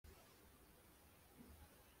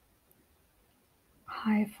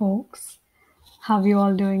Hi folks, how are you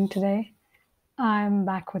all doing today? I'm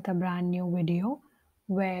back with a brand new video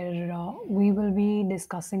where we will be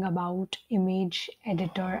discussing about image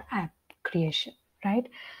editor app creation, right?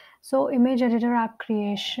 So image editor app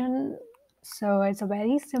creation, so it's a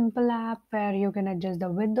very simple app where you can adjust the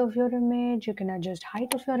width of your image, you can adjust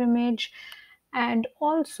height of your image, and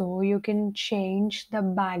also you can change the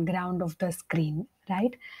background of the screen,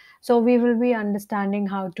 right? So we will be understanding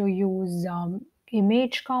how to use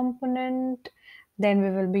image component, then we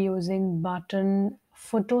will be using button,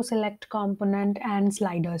 photo select component, and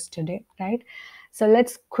sliders today, right? So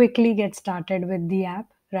let's quickly get started with the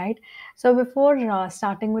app, right? So before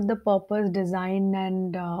starting with the purpose, design,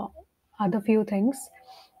 and other few things,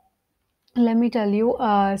 let me tell you.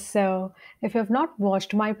 So if you have not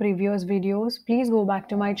watched my previous videos, please go back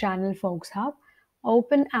to my channel, Folks Hub,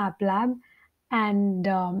 open Applab,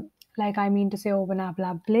 and like I mean to say, open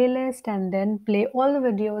Applab playlist, and then play all the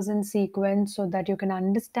videos in sequence so that you can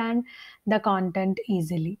understand the content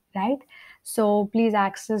easily, right? So please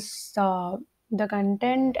access the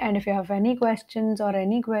content, and if you have any questions or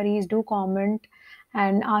any queries, do comment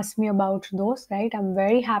and ask me about those, right? I'm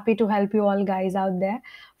very happy to help you all guys out there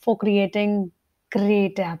for creating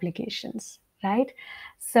great applications, right?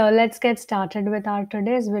 So let's get started with our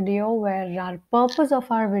today's video, where our purpose of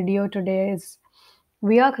our video today is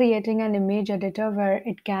we are creating an image editor where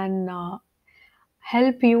it can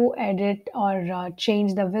help you edit or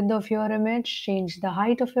change the width of your image, change the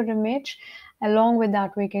height of your image. Along with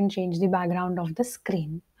that, we can change the background of the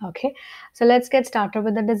screen. Okay, so let's get started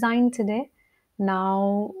with the design today.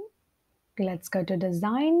 Now, let's go to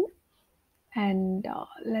design, and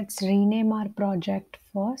let's rename our project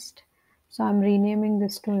first. So I'm renaming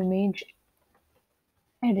this to image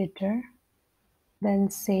editor,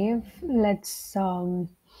 then save. Let's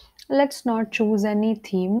not choose any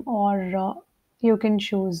theme, or you can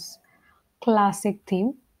choose classic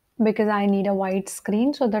theme, because I need a white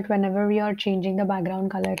screen so that whenever we are changing the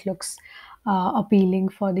background color, it looks appealing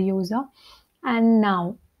for the user. And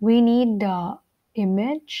now we need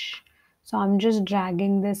image. So I'm just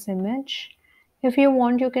dragging this image. If you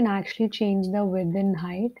want, you can actually change the width and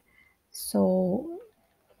height. So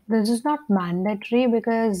this is not mandatory,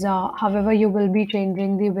 because however you will be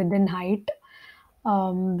changing the width and height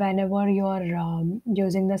whenever you're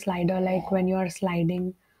using the slider, like when you're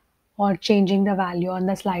sliding or changing the value on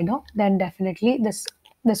the slider, then definitely this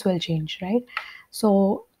will change, right?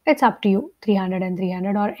 So it's up to you, 300 and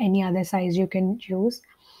 300 or any other size you can choose.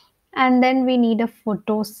 And then we need a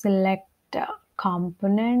photo select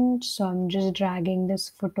component. So I'm just dragging this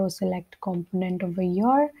photo select component over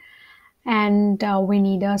here, and we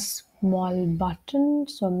need a small button.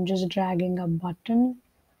 So I'm just dragging a button.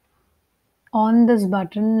 On this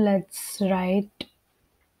button, let's write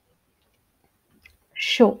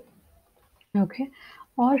show, okay,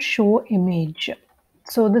 or show image.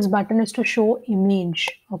 So this button is to show image,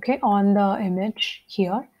 okay, on the image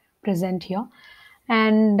here, present here.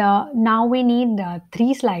 And now we need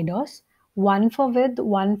three sliders, one for width,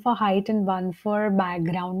 one for height, and one for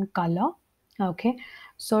background color, okay.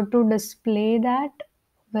 So to display that,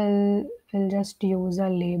 we'll just use a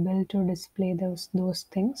label to display those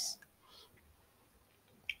things.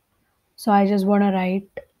 So I just want to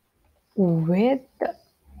write width,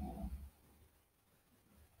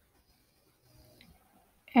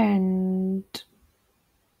 and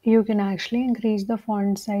you can actually increase the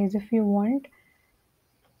font size if you want.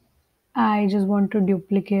 I just want to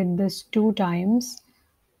duplicate this 2 times.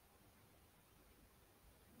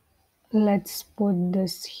 Let's put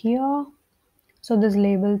this here. So this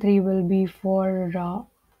label 3 will be for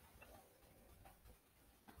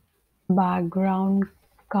background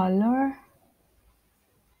color,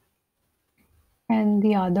 and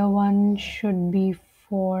the other one should be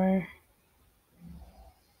for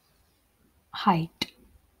height,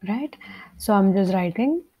 right? So I'm just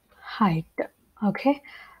writing height, okay.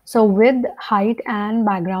 So with height and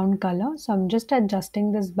background color, so I'm just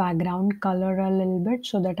adjusting this background color a little bit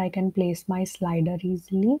so that I can place my slider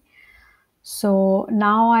easily. So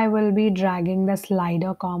now I will be dragging the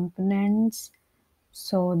slider components.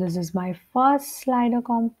 So this is my first slider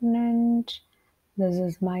component, this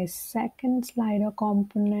is my second slider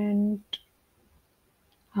component.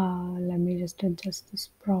 Let me just adjust this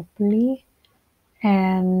properly,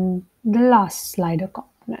 and the last slider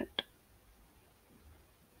component.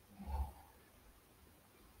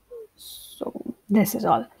 So this is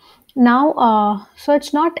all. Now, so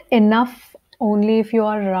it's not enough only if you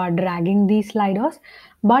are dragging these sliders,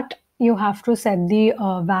 but you have to set the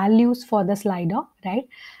values for the slider, right?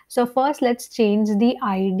 So first, let's change the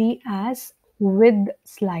ID as with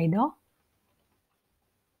slider.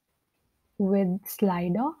 width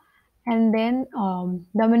slider, and then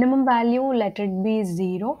the minimum value, let it be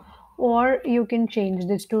 0, or you can change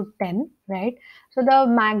this to 10, right? So the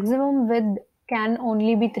maximum width can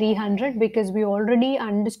only be 300, because we already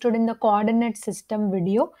understood in the coordinate system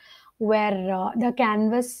video where the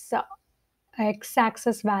canvas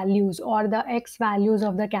x-axis values, or the x values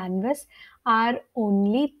of the canvas, are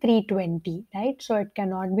only 320, right? So it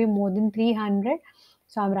cannot be more than 300.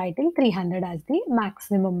 So I'm writing 300 as the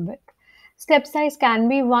maximum width. Step size can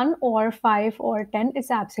be 1 or 5 or 10. It's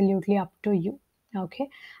absolutely up to you. Okay.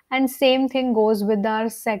 And same thing goes with our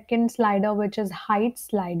second slider, which is height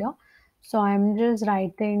slider. So I'm just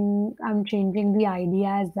writing, I'm changing the ID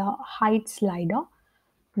as the height slider.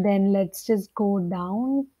 Then let's just go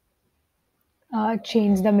down,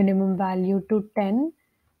 change the minimum value to 10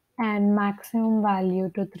 and maximum value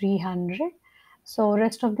to 300. So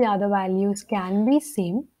rest of the other values can be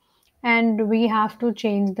same. And we have to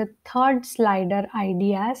change the third slider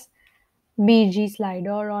ID as BG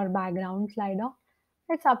slider or background slider.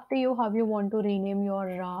 It's up to you how you want to rename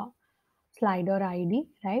your slider ID,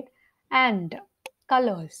 right? And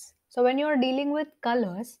colors. So when you're dealing with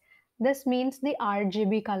colors, this means the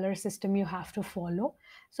RGB color system you have to follow.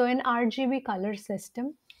 So in RGB color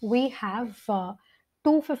system, we have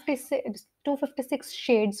 256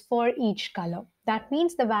 shades for each color. That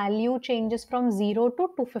means the value changes from 0 to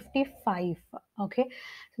 255. Okay,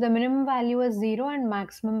 so the minimum value is 0 and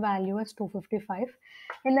maximum value is 255.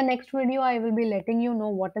 In the next video, I will be letting you know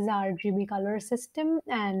what is the RGB color system,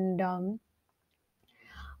 and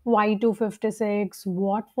why 256,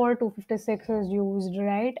 what for 256 is used,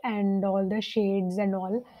 right? And all the shades and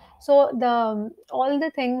all. So the all the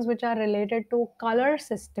things which are related to color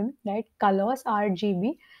system, right? Colors,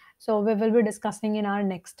 RGB. So we will be discussing in our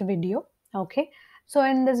next video. Okay. So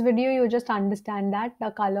in this video, you just understand that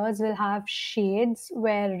the colors will have shades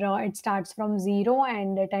where it starts from 0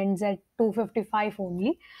 and it ends at 255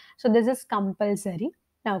 only. So this is compulsory.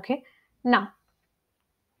 Okay. Now,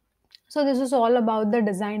 so this is all about the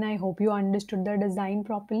design. I hope you understood the design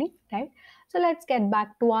properly, right? So let's get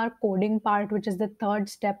back to our coding part, which is the third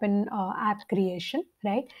step in app creation,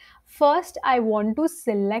 right? First, I want to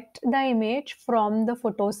select the image from the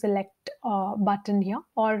photo select button here,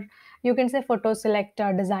 or you can say photo select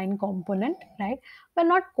design component, right? We're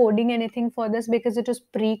not coding anything for this because it is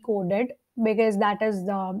pre-coded, because that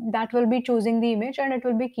will be choosing the image and it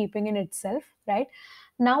will be keeping in itself, right?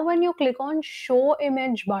 Now, when you click on show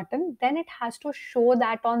image button, then it has to show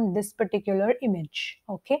that on this particular image.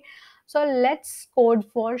 Okay. So let's code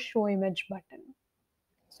for show image button.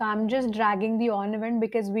 So I'm just dragging the on event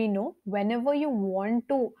because we know whenever you want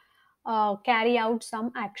to carry out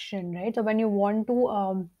some action, right? So when you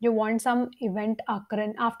want some event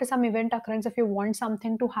occurrence, after some event occurrence, if you want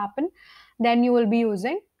something to happen, then you will be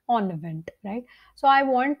using on event, right? So I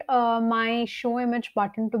want my show image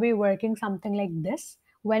button to be working something like this.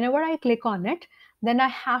 Whenever I click on it, then I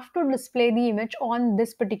have to display the image on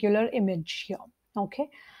this particular image here. Okay.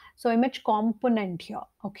 So image component here.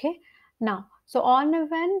 Okay. Now, so on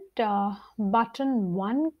event button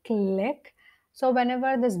one click. So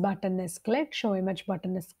whenever this button is clicked, show image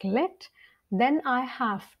button is clicked, then I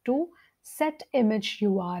have to set image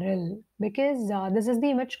URL, because this is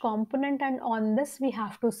the image component and on this we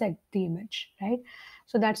have to set the image, right?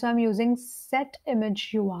 So that's why I'm using set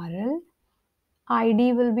image URL.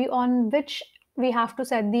 ID will be on which we have to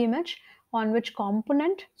set the image, on which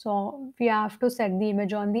component. So we have to set the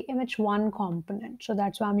image on the image one component. So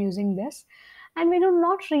that's why I'm using this. And we do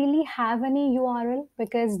not really have any URL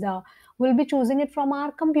because we'll be choosing it from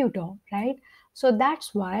our computer, right? So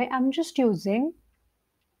that's why I'm just using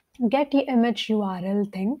get the image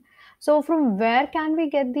URL thing. So from where can we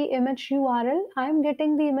get the image URL? I'm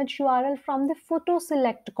getting the image URL from the photo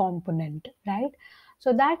select component, right?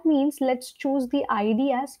 So that means let's choose the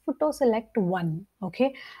ID as photo select one.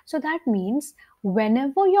 Okay. So that means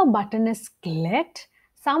whenever your button is clicked,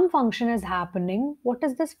 some function is happening. What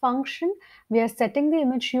is this function? We are setting the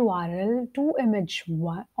image URL to image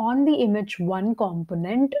one on the image one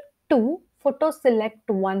component to photo select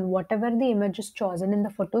one, whatever the image is chosen in the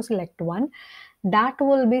photo select one, that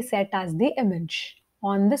will be set as the image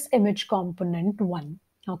on this image component one.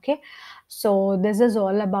 Okay, so this is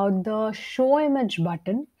all about the show image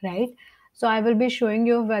button, right? So I will be showing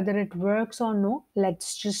you whether it works or no.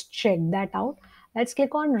 Let's just check that out. Let's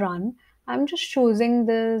click on run. I'm just choosing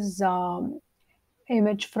this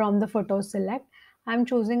image from the photo select. I'm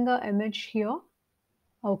choosing the image here.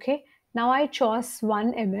 Okay, now I chose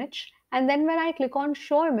one image, and then when I click on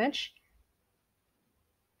show image,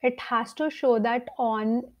 it has to show that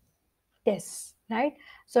on this, right?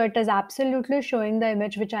 So it is absolutely showing the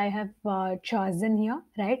image which I have chosen here,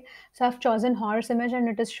 right? So I've chosen horse image and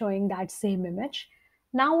it is showing that same image.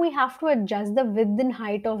 Now we have to adjust the width and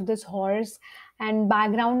height of this horse and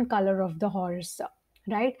background color of the horse,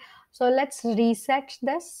 right? So let's reset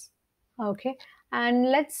this. Okay,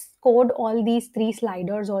 and let's code all these three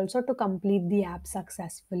sliders also to complete the app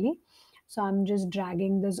successfully. So I'm just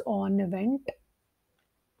dragging this on event.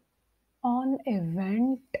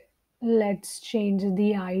 Let's change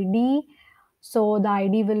the id. So the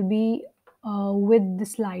id will be with the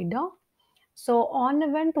slider. So on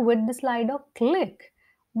event with the slider, click,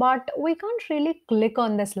 but we can't really click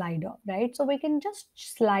on the slider, right? So we can just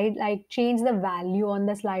slide, like change the value on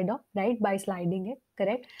the slider, right? By sliding it,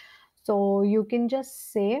 correct? So you can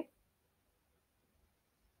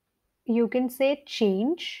say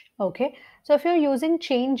change. Okay, so if you're using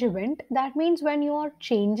change event, that means when you are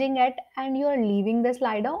changing it and you are leaving the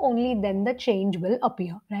slider, only then the change will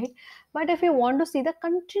appear, right? But if you want to see the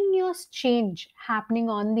continuous change happening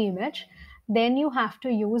on the image, then you have to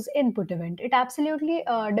use input event. It absolutely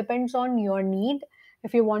depends on your need,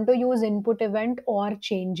 if you want to use input event or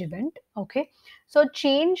change event. Okay, so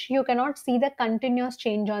change, you cannot see the continuous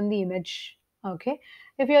change on the image. Okay,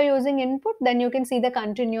 if you're using input, then you can see the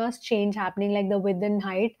continuous change happening, like the width and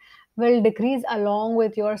height will decrease along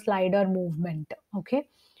with your slider movement. Okay,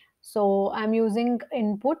 so I'm using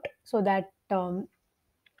input so that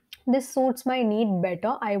this suits my need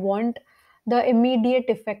better. I want the immediate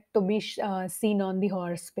effect to be seen on the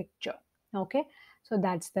horse picture. Okay, so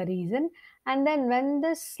that's the reason. And then when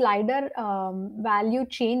the slider value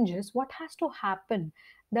changes, what has to happen?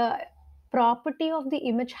 The property of the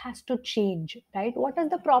image has to change, right? What is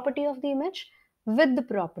the property of the image? With the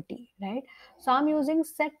property, right? So I'm using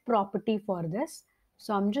set property for this.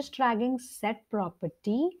 So I'm just dragging set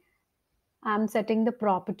property. I'm setting the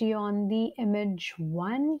property on the image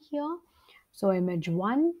 1 here. So image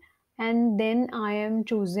 1, and then I am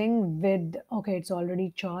choosing width. Okay, it's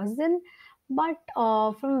already chosen, but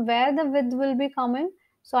from where the width will be coming?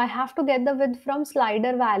 So I have to get the width from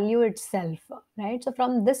slider value itself, right? So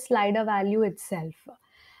from this slider value itself.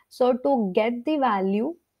 So to get the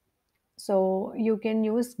value, so you can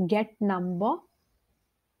use get number.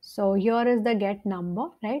 So here is the get number,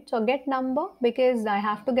 right? So get number because I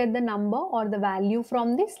have to get the number or the value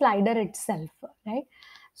from the slider itself, right?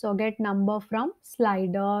 So get number from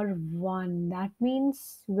slider 1. That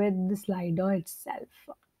means with the slider itself.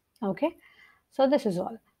 Okay. So this is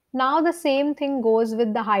all. Now the same thing goes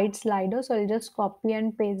with the height slider. So I'll just copy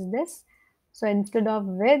and paste this. So instead of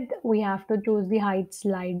width, we have to choose the height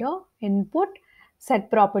slider, input,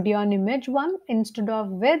 set property on image 1. Instead of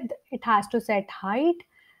width, it has to set height,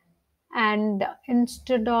 and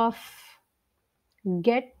instead of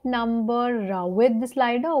get number with the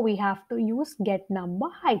slider, we have to use get number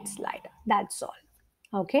height slider. That's all.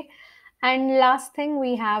 Okay, and last thing,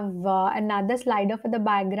 we have another slider for the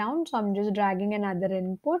background. So I'm just dragging another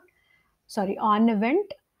input, sorry, on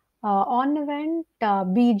event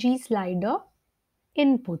bg slider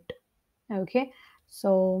input. Okay,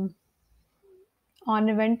 so on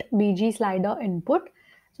event bg slider input.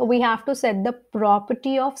 So we have to set the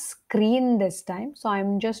property of screen this time. So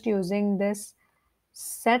I'm just using this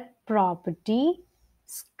set property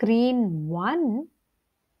screen 1.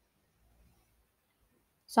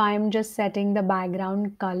 So I'm just setting the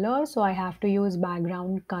background color. So I have to use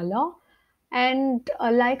background color. And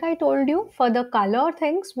like I told you, for the color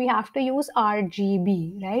things, we have to use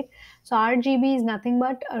RGB, right? So RGB is nothing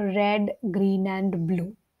but red, green, and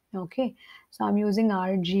blue. Okay. So I'm using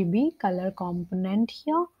RGB color component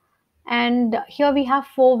here. And here we have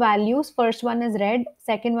four values. First one is red,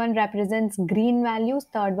 second one represents green values,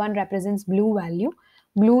 third one represents blue value,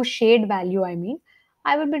 blue shade value, I mean.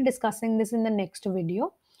 I will be discussing this in the next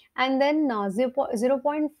video. And then 0,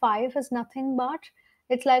 0.5 is nothing but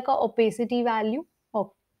it's like a opacity value.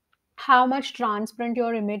 Oh, how much transparent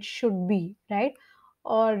your image should be, right?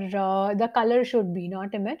 Or the color should be,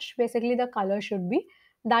 not image. Basically, the color should be,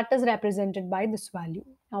 that is represented by this value.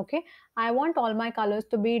 Okay, I want all my colors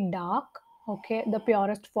to be dark. Okay, the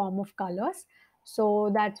purest form of colors.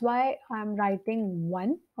 So that's why I'm writing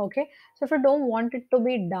 1. Okay, so if you don't want it to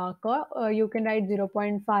be darker, you can write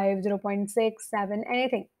 0.5, 0.6, 7,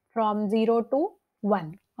 anything from 0 to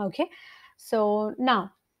 1. Okay, so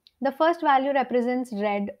now the first value represents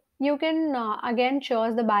red. You can again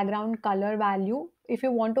choose the background color value. If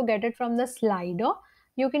you want to get it from the slider,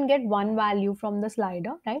 you can get one value from the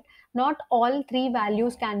slider, right? Not all three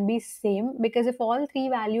values can be same, because if all three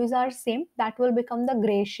values are same, that will become the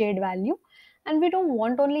gray shade value, and we don't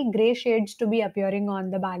want only gray shades to be appearing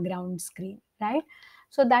on the background screen, right?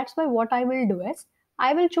 So that's why what I will do is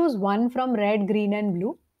I will choose one from red, green, and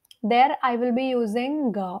blue. There I will be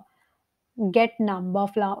using get number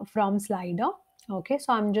from slider. Okay,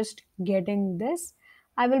 so I'm just getting this.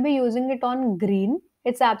 I will be using it on green.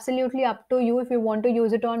 It's absolutely up to you if you want to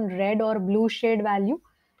use it on red or blue shade value.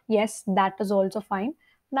 Yes, that is also fine,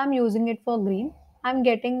 but I'm using it for green. I'm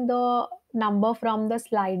getting the number from the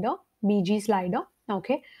slider, bg slider.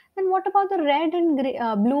 Okay, then what about the red and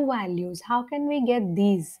blue values? How can we get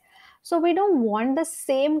these? So we don't want the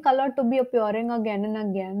same color to be appearing again and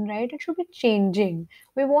again, right? It should be changing.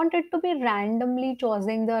 We want it to be randomly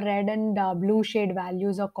choosing the red and blue shade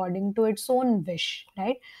values according to its own wish,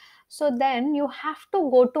 right? So then you have to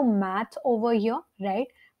go to math over here, right?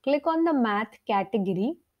 Click on the math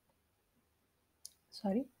category.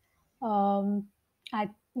 Sorry. Um,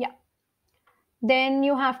 yeah, then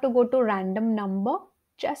you have to go to random number.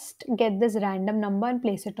 Just get this random number and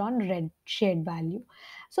place it on red shade value.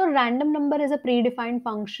 So random number is a predefined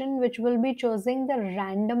function which will be choosing the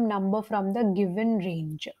random number from the given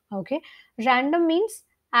range. Okay. Random means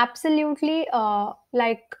absolutely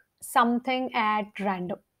like something at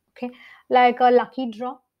random. Okay. Like a lucky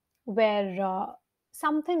draw where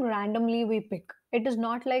something randomly we pick. It is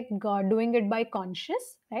not like doing it by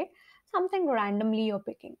conscious, right? Something randomly you're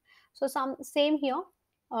picking. So some same here.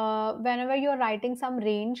 Whenever you're writing some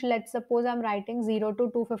range, let's suppose I'm writing 0 to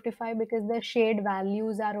 255 because the shade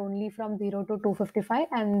values are only from 0 to 255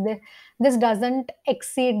 and this doesn't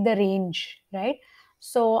exceed the range, right?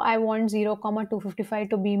 So I want 0 comma 255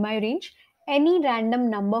 to be my range. Any random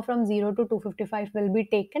number from 0 to 255 will be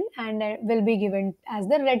taken and will be given as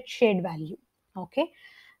the red shade value. Okay.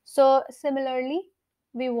 So similarly,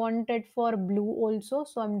 we want it for blue also.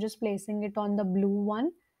 So I'm just placing it on the blue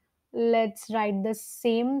one. Let's write the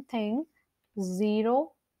same thing,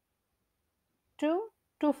 0 to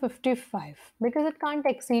 255 because it can't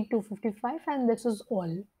exceed 255 and this is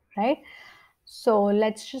all, right? So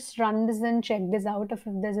let's just run this and check this out if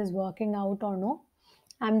this is working out or no.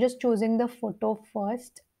 I'm just choosing the photo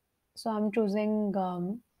first. So I'm choosing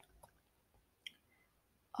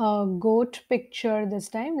a goat picture this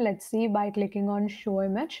time. Let's see by clicking on show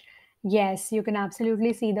image. Yes, you can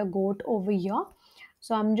absolutely see the goat over here.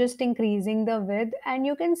 So I'm just increasing the width and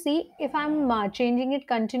you can see if I'm changing it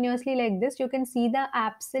continuously like this, you can see the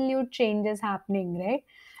absolute changes happening, right?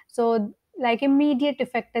 So like immediate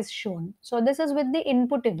effect is shown. So this is with the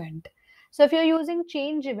input event. So if you're using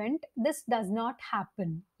change event, this does not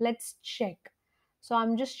happen. Let's check. So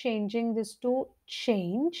I'm just changing this to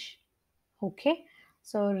change. Okay.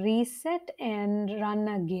 So reset and run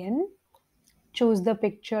again. Choose the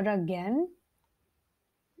picture again.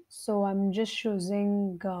 So I'm just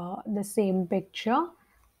choosing the same picture.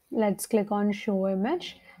 Let's click on show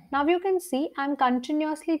image. Now you can see I'm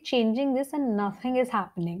continuously changing this and nothing is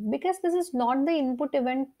happening because this is not the input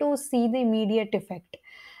event to see the immediate effect.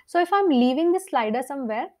 So if I'm leaving the slider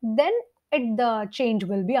somewhere, then the change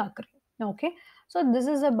will be occurring. Okay. So this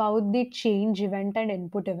is about the change event and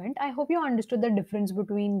input event. I hope you understood the difference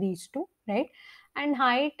between these two, right? And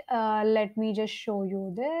height, let me just show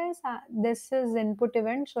you this. This is input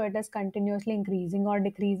event, so it is continuously increasing or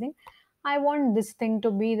decreasing. I want this thing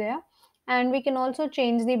to be there. And we can also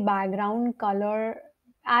change the background color.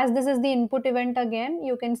 As this is the input event again,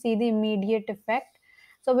 you can see the immediate effect.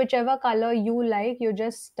 So whichever color you like, you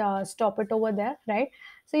just stop it over there, right?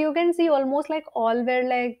 So you can see almost like all were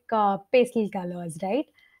like pastel colors, right?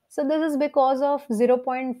 So this is because of zero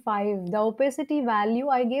point 0.5. The opacity value,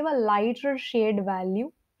 I gave a lighter shade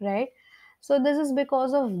value, right? So this is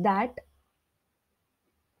because of that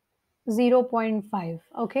zero point 0.5.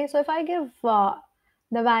 Okay, so if I give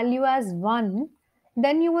the value as 1,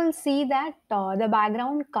 then you will see that the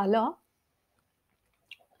background color,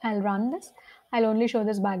 I'll run this. I'll only show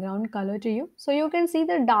this background color to you. So you can see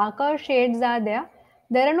the darker shades are there.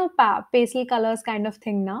 There are no pastel colors kind of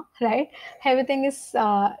thing now, right? Everything is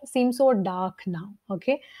seems so dark now.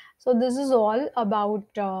 Okay. So this is all about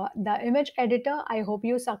the image editor. I hope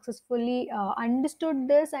you successfully understood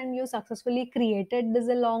this and you successfully created this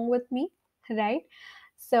along with me, right?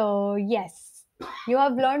 So yes, you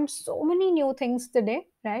have learned so many new things today,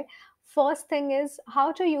 right? First thing is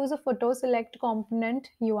how to use a photo select component.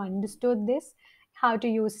 You understood this. How to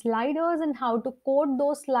use sliders and how to code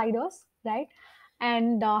those sliders, right?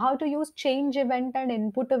 And how to use change event and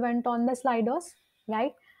input event on the sliders,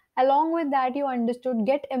 right? Along with that, you understood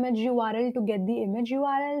get image URL to get the image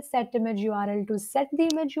URL, set image URL to set the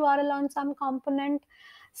image URL on some component,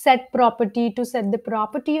 set property to set the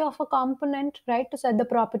property of a component, right? To set the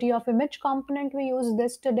property of image component, we use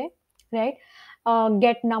this today, right?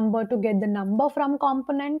 Get number to get the number from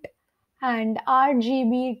component, and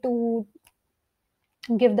RGB to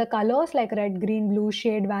give the colors like red, green, blue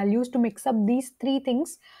shade values to mix up these three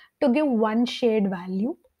things to give one shade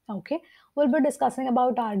value. Okay, we'll be discussing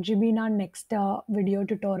about RGB in our next video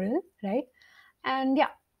tutorial, right? And yeah,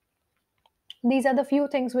 these are the few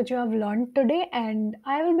things which you have learned today, and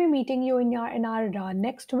I will be meeting you in our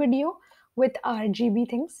next video with RGB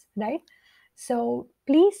things, right? So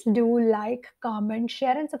please do like, comment,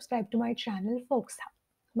 share, and subscribe to my channel, folks.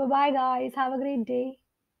 Bye bye, guys. Have a great day.